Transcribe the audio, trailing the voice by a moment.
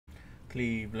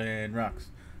Cleveland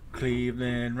rocks.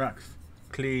 Cleveland rocks.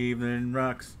 Cleveland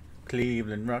rocks.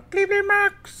 Cleveland rocks. Cleveland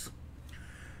rocks.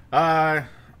 Uh,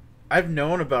 I've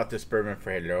known about this bourbon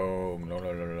for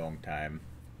a long time.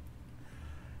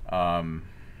 Um,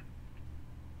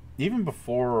 Even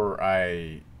before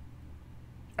I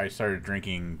started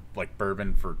drinking like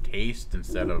bourbon for taste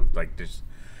instead of like just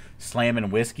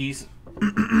slamming whiskeys.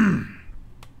 um,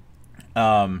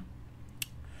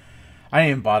 I didn't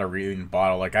even bought a reading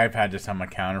bottle. Like I've had this on my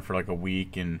counter for like a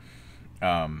week, and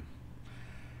um,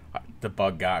 the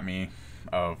bug got me.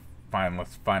 Of fine,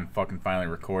 let's finally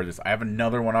record this. I have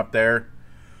another one up there.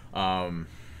 I'm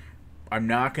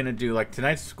not gonna do like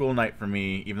tonight's school night for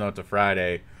me, even though it's a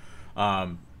Friday.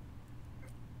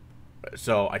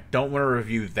 So I don't want to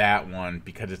review that one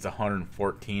because it's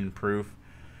 114 proof,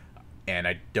 and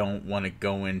I don't want to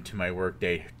go into my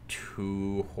workday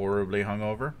too horribly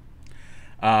hungover.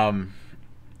 And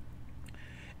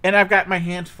I've got my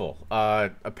hands full.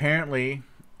 Apparently,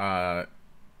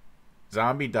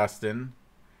 Zombie Dustin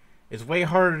is way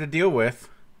harder to deal with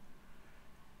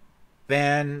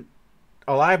than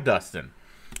alive Dustin.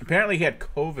 Apparently, he had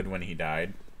COVID when he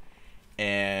died,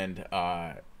 and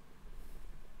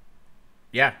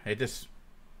yeah, it just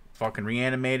fucking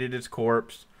reanimated his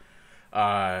corpse.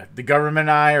 The government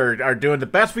and I are doing the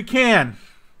best we can.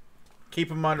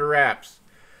 Keep him under wraps.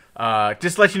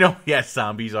 Just let you know, yes,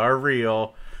 zombies are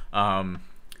real. And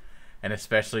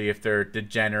especially if they're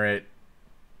degenerate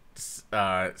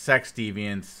sex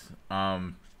deviants.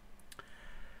 I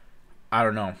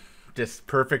don't know. Just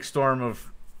perfect storm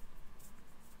of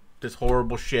this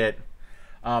horrible shit.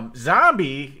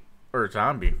 Zombie.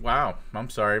 Wow, I'm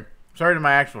sorry. Sorry to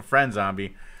my actual friend,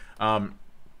 Zombie.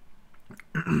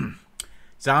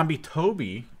 Zombie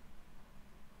Toby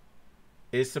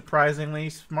is surprisingly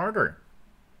smarter.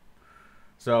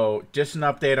 So, just an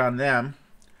update on them.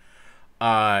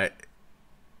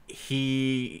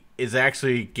 He is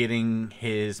actually getting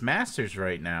his master's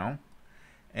right now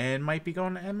and might be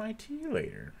going to MIT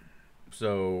later.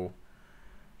 So,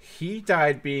 he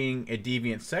died being a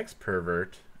deviant sex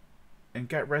pervert and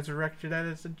got resurrected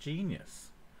as a genius.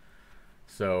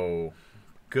 So,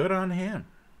 good on him.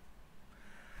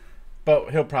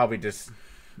 But he'll probably just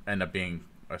end up being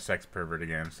a sex pervert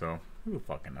again, so who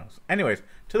fucking knows. Anyways,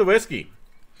 to the whiskey.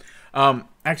 Actually,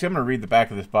 I'm going to read the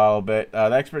back of this bottle a bit.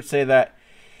 The experts say that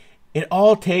it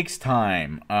all takes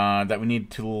time, that we need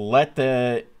to let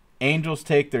the angels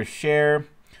take their share.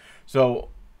 So,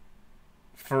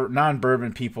 for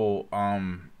non-bourbon people,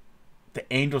 the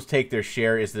angels take their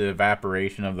share is the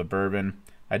evaporation of the bourbon.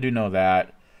 I do know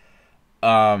that.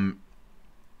 And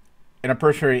I'm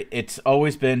pretty sure it's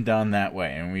always been done that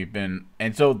way.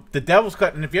 And so the Devil's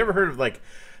Cut, and if you ever heard of like,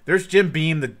 there's Jim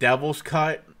Beam, the Devil's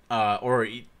Cut, or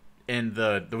in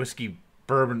the whiskey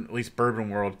bourbon, at least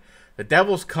bourbon world, the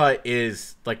Devil's Cut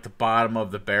is like the bottom of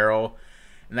the barrel,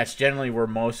 and that's generally where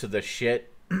most of the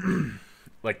shit,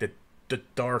 like the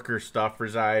darker stuff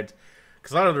resides.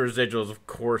 Because a lot of the residuals, of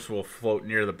course, will float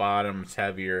near the bottom. It's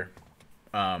heavier.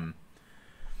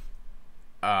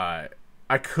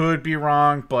 I could be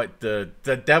wrong, but the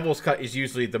Devil's Cut is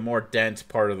usually the more dense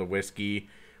part of the whiskey,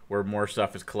 where more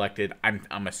stuff is collected.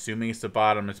 I'm assuming it's the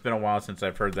bottom. It's been a while since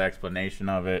I've heard the explanation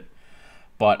of it,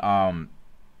 but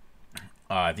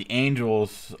the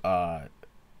angels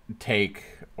take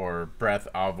or breath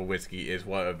of a whiskey is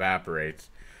what evaporates.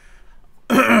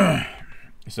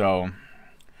 So,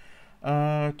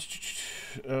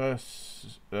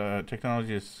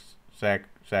 technology is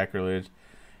sacrilege.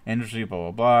 Industry,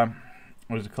 blah, blah, blah.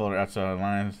 What is the color outside of the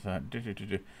lines? The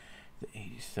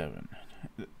 87.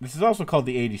 This is also called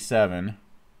the 87.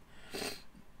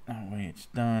 Oh, wait, it's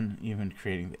done. Even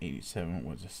creating the 87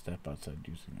 was a step outside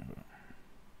using it.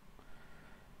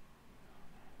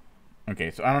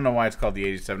 Okay, so I don't know why it's called the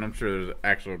 87. I'm sure there's an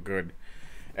actual good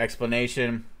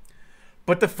explanation.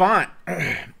 But the font,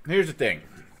 here's the thing.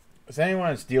 As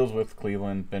anyone that deals with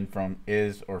Cleveland,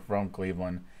 is from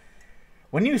Cleveland,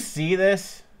 when you see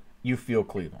this, you feel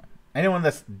Cleveland. Anyone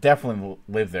that's definitely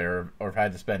lived there or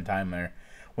had to spend time there,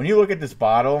 when you look at this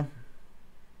bottle,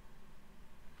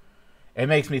 it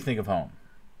makes me think of home.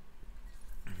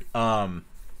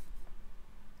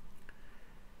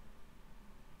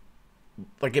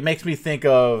 Like it makes me think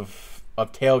of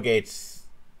tailgates,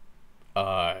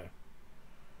 at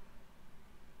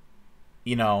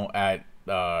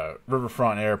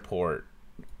Riverfront Airport,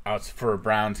 out for a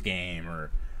Browns game,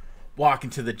 or walking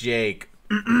to the Jake.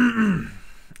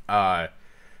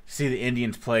 See the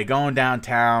Indians play, going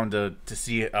downtown to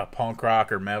see a punk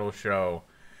rock or metal show.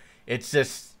 It's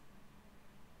just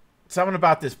something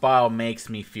about this bottle makes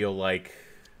me feel like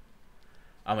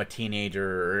I'm a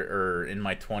teenager or in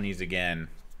my 20s again.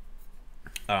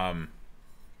 Going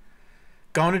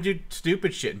to do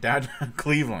stupid shit in downtown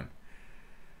Cleveland.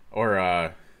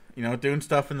 Or, doing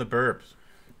stuff in the burbs.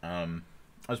 I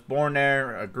was born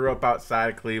there. I grew up outside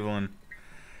of Cleveland.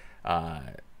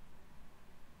 But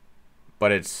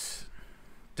just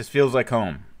feels like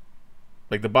home.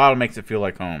 Like the bottle makes it feel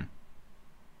like home.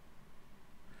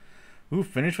 Ooh,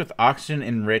 finished with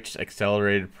oxygen-enriched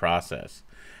accelerated process.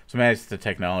 So maybe it's the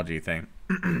technology thing.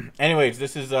 Anyways,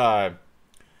 this is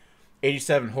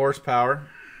 87 horsepower.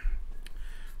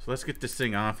 So let's get this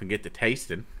thing off and get to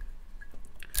tasting.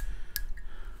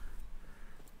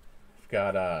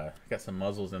 Got some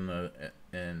muzzles in the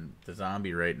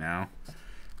zombie right now.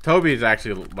 Toby is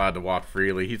actually allowed to walk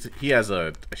freely. He has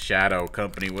a shadow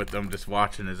company with him, just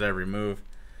watching his every move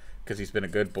because he's been a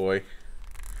good boy.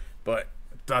 But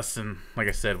Dustin, like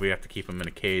I said, we have to keep him in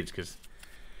a cage because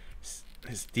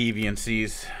his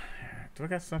deviancies. Do I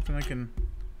got something I can?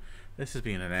 This is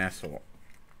being an asshole.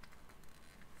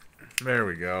 There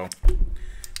we go.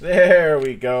 There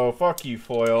we go. Fuck you,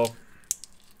 foil.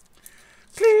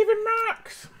 Cleveland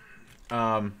rocks.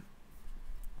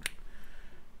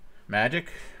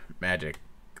 Magic.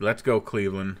 Let's go,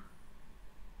 Cleveland.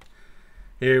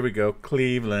 Here we go,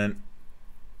 Cleveland.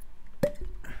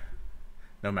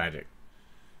 No magic.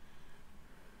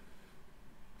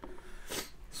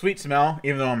 Sweet smell,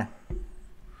 even though I'm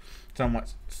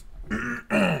somewhat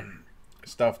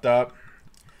stuffed up.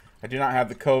 I do not have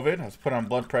the COVID. I was put on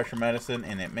blood pressure medicine,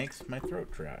 and it makes my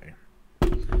throat dry.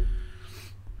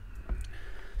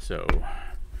 So,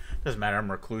 doesn't matter.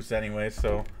 I'm recluse anyway,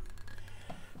 so.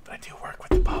 But I do work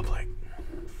with the public.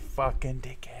 Fucking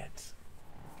dickheads.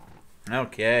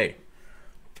 Okay.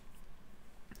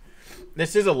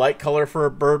 This is a light color for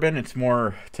a bourbon. It's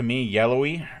more, to me,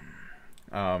 yellowy.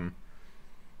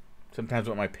 Sometimes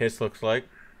what my piss looks like.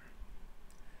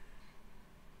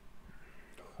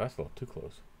 That's a little too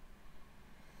close.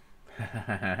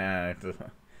 I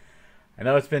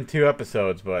know it's been 2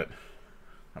 episodes, but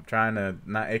I'm trying to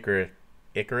not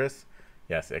Icarus.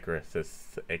 Yes, Icarus.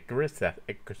 Icarus.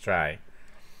 Try.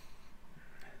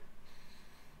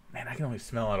 Man, I can only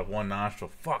smell out of one nostril.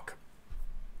 Fuck.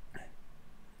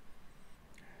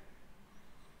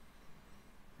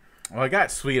 Well, I got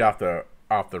sweet off the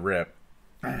rip.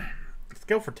 Let's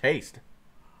go for taste.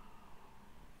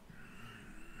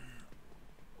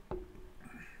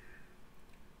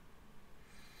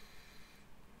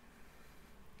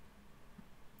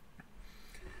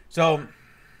 So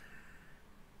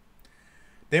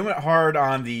they went hard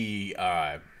on the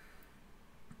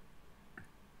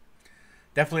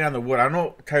definitely on the wood. I don't know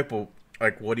what type of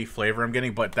like woody flavor I'm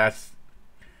getting, but that's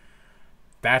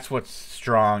what's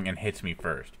strong and hits me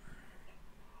first.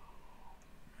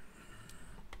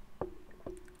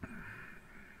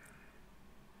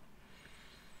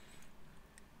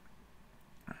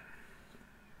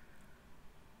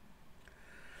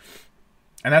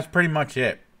 And that's pretty much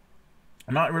it.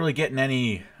 I'm not really getting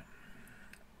any,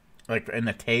 like, in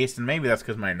the taste, and maybe that's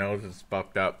because my nose is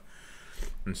fucked up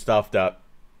and stuffed up.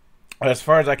 But as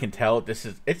far as I can tell,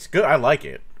 it's good. I like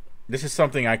it. This is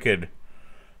something I could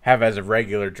have as a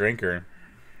regular drinker.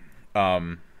 I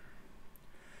mean,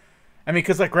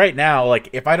 because, like, right now, like,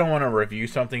 if I don't want to review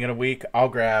something in a week, I'll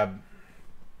grab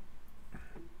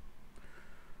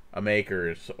a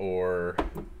Maker's or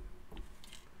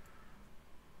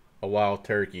a Wild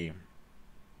Turkey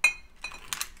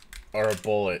or a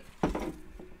Bullet,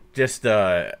 just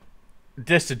to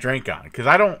drink on, because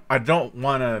I don't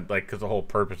want to, like, because the whole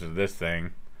purpose of this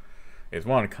thing is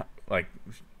one, like,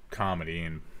 comedy,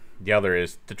 and the other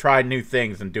is to try new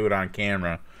things and do it on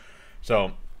camera.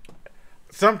 So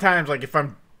sometimes, like, if I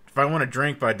want to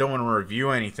drink but I don't want to review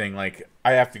anything, like,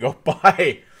 I have to go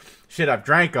buy shit I've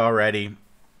drank already.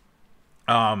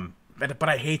 But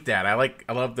I hate that. I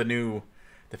love the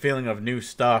feeling of new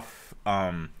stuff,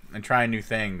 and trying new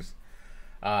things.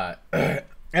 And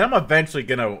I'm eventually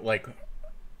gonna, like,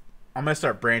 I'm gonna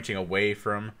start branching away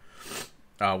from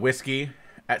whiskey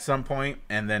at some point,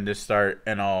 and then just start,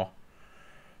 and I'll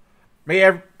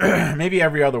maybe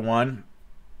every other one,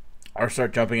 or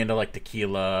start jumping into, like,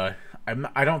 tequila.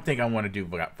 I don't think I want to do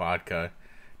vodka,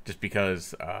 just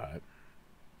because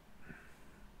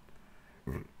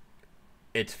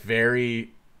it's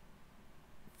very.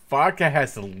 Vodka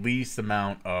has the least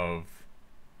amount of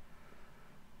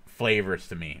flavors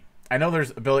to me. I know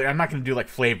there's ability. I'm not going to do, like,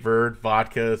 flavored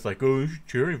vodka. It's like, oh, it's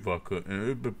cherry vodka.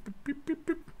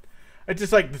 It's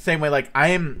just, like, the same way. Like,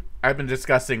 I've been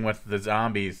discussing with the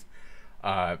zombies,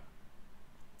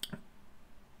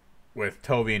 with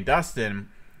Toby and Dustin,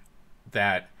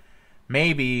 that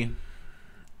maybe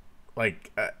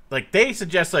like they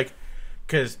suggest like,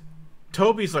 because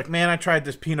Toby's like, man, I tried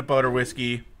this peanut butter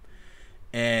whiskey,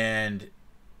 and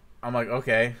I'm like,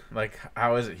 okay, like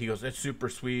how is it? He goes, it's super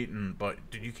sweet, but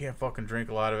dude, you can't fucking drink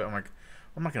a lot of it. I'm like,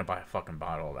 I'm not gonna buy a fucking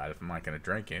bottle of that if I'm not gonna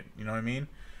drink it. You know what I mean?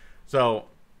 So,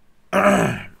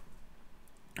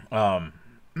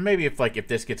 maybe if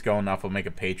this gets going enough, I'll make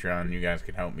a Patreon. You guys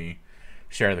can help me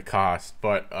share the cost.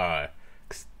 But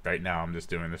right now, I'm just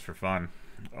doing this for fun.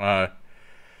 The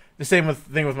same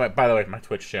thing with my. By the way, my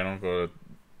Twitch channel. Go to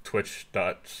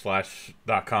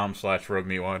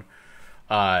twitch.com/roguemeat1.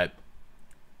 I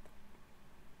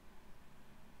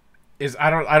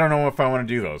don't know if I want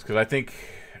to do those because I think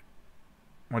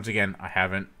once again I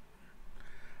haven't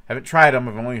tried them.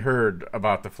 I've only heard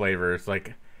about the flavors.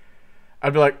 Like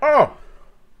I'd be like, oh,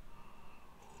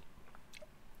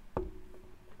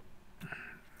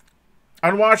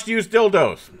 unwashed used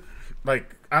dildos.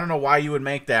 Like I don't know why you would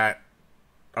make that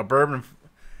a bourbon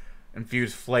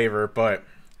infused flavor, but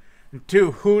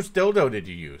two, whose dildo did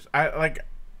you use?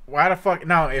 Why the fuck?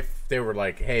 Now if they were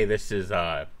like, hey, this is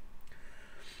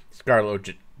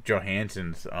Scarlett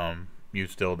Johansson's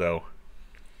used dildo,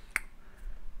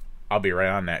 I'll be right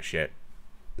on that shit.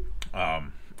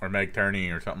 Or Meg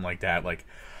Turney or something like that. Like,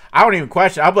 I don't even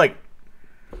question. I'll be like,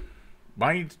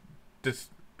 why don't you just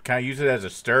kind of use it as a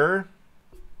stir?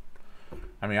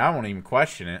 I mean, I won't even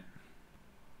question it.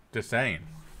 Just saying.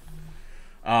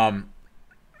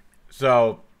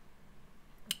 So,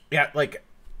 yeah, like,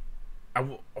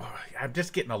 I'm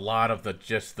just getting a lot of the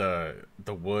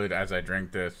wood as I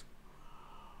drink this.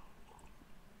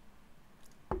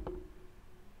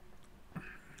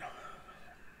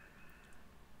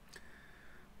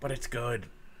 But it's good.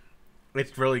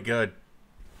 It's really good.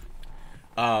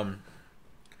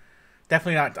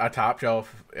 Definitely not a top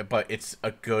shelf, but it's a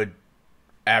good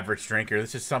average drinker.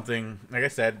 This is something, like I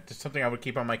said, just something I would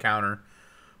keep on my counter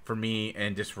for me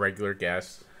and just regular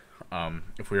guests,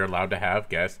 if we are allowed to have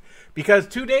guests. Because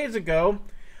 2 days ago,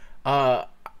 I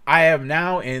am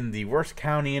now in the worst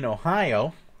county in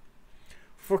Ohio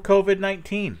for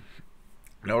COVID-19.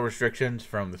 No restrictions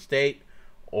from the state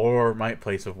or my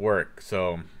place of work.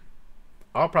 So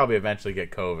I'll probably eventually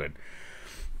get COVID.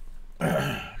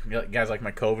 You guys like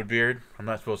my COVID beard? I'm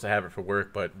not supposed to have it for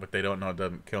work, but what they don't know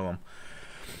doesn't kill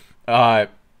them.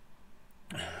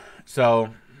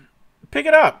 So pick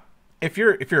it up. If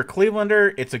you're a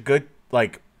Clevelander, it's a good,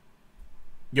 like,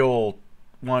 you'll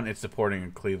one, it's supporting a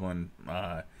Cleveland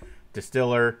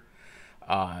distiller.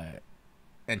 And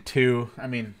two, I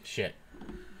mean, shit.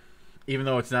 Even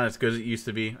though it's not as good as it used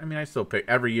to be, I mean, I still pick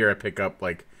every year. I pick up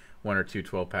like 1 or 2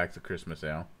 12-packs of Christmas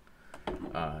ale.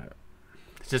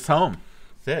 It's just home.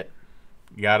 That's it.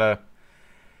 You gotta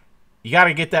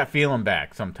get that feeling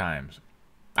back sometimes.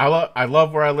 I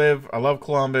love where I live. I love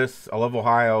Columbus. I love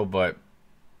Ohio, but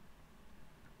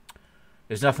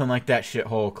there's nothing like that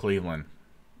shithole Cleveland.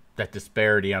 That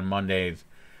disparity on Mondays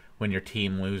when your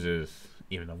team loses,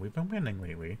 even though we've been winning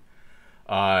lately.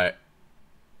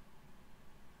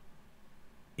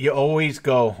 You always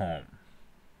go home.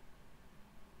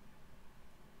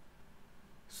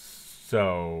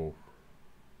 So,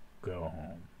 go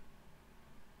home.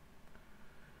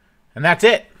 And that's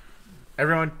it.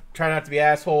 Everyone try not to be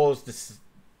assholes.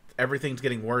 Everything's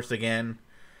getting worse again.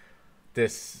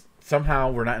 Somehow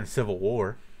we're not in civil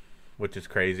war, which is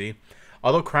crazy.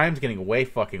 Although crime's getting way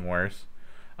fucking worse.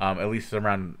 At least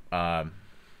around the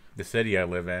city I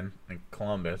live in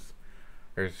Columbus.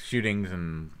 There's shootings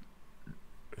and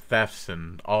thefts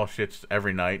and all shits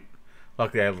every night.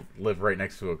 Luckily, I live right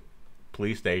next to a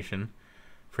police station,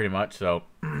 pretty much. So,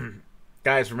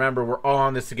 guys, remember, we're all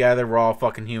on this together. We're all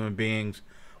fucking human beings.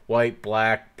 White,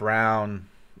 black, brown,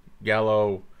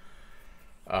 yellow,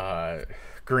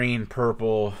 green,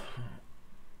 purple,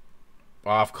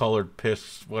 off-colored,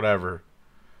 piss, whatever.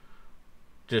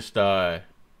 Just, we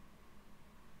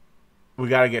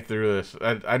gotta get through this.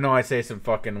 I know I say some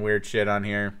fucking weird shit on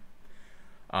here.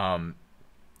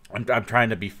 I'm trying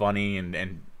to be funny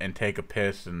and take a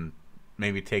piss and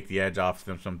maybe take the edge off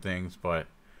some things, but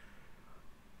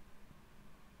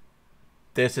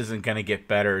this isn't gonna get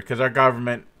better because our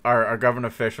government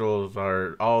officials,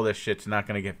 all this shit's not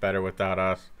gonna get better without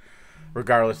us,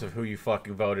 regardless of who you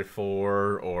fucking voted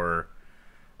for or,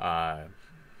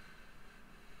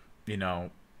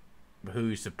 who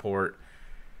you support.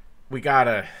 We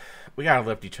gotta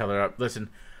lift each other up. Listen,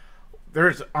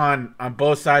 there's on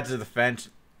both sides of the fence.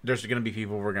 There's going to be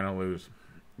people we're going to lose.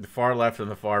 The far left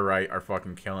and the far right are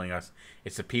fucking killing us.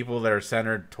 It's the people that are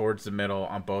centered towards the middle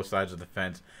on both sides of the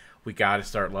fence. We got to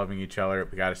start loving each other.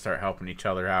 We got to start helping each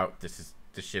other out. This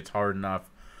shit's hard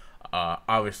enough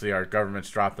Obviously, our government's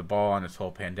dropped the ball on this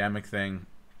whole pandemic thing.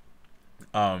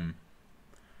 The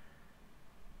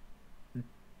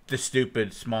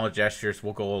stupid small gestures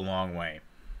will go a long way.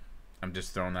 I'm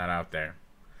just throwing that out there.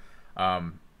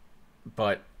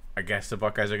 But I guess the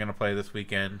Buckeyes are going to play this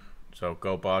weekend. So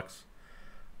go Bucks.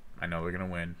 I know they're going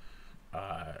to win.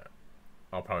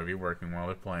 I'll probably be working while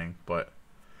they're playing. But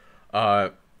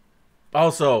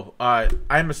also,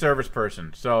 I'm a service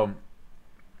person. So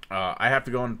I have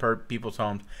to go in people's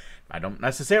homes. I don't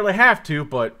necessarily have to,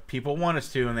 but people want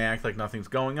us to, and they act like nothing's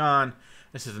going on.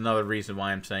 This is another reason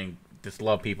why I'm saying just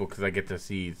love people, because I get to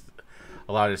see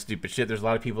a lot of stupid shit. There's a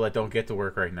lot of people that don't get to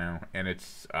work right now, and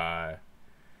it's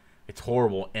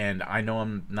horrible. And I know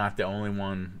I'm not the only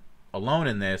one alone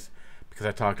in this, because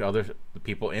I talk to other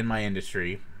people in my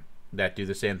industry that do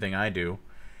the same thing I do,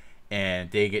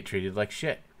 and they get treated like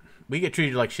shit. We get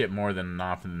treated like shit more than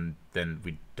often than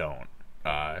we don't.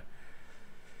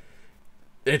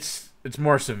 It's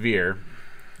more severe.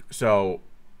 So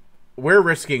we're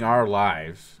risking our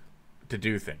lives to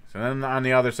do things. And then on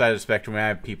the other side of the spectrum, we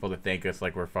have people that think us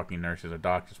like we're fucking nurses or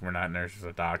doctors. We're not nurses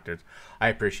or doctors. I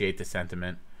appreciate the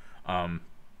sentiment.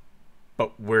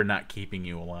 But we're not keeping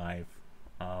you alive.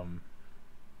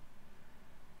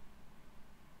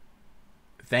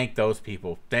 Thank those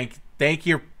people. Thank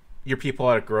your people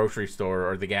at a grocery store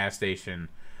or the gas station.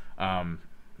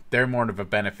 They're more of a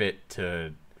benefit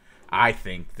to, I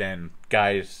think, than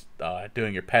guys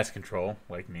doing your pest control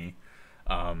like me.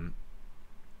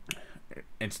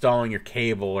 Installing your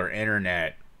cable or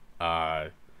internet.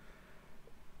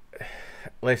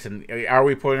 Listen, are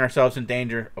we putting ourselves in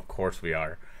danger? Of course we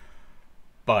are.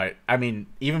 But, I mean,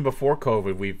 even before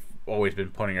COVID, we've always been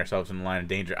putting ourselves in the line of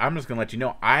danger. I'm just going to let you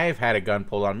know, I've had a gun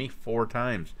pulled on me 4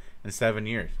 times in 7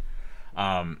 years.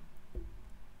 But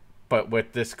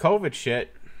with this COVID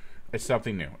shit, it's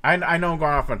something new. I know I'm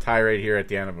going off on a tirade here at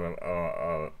the end of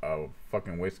a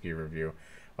fucking whiskey review.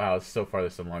 Wow, so far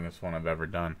this is the longest one I've ever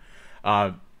done.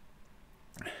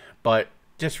 But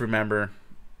just remember,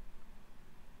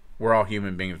 we're all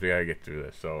human beings. We gotta get through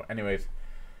this. So, anyways,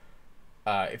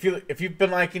 if you've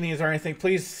been liking these or anything,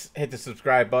 please hit the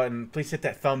subscribe button. Please hit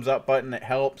that thumbs up button. It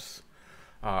helps.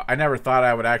 I never thought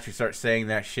I would actually start saying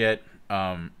that shit.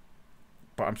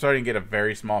 But I'm starting to get a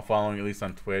very small following, at least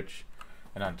on Twitch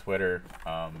and on Twitter.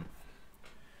 And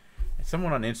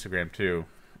someone on Instagram too.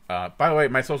 By the way,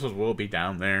 my socials will be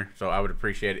down there, so I would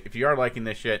appreciate it if you are liking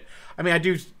this shit. I mean, I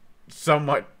do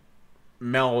somewhat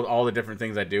meld all the different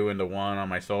things I do into one on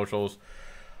my socials.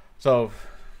 So,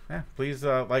 yeah, please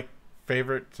like,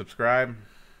 favorite, subscribe,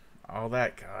 all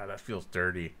that. God, that feels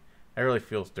dirty. That really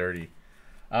feels dirty.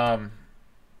 Alright,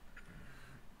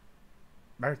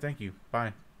 thank you.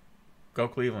 Bye. Go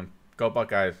Cleveland. Go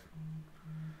Buckeyes.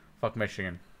 Fuck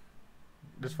Michigan.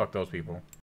 Just fuck those people.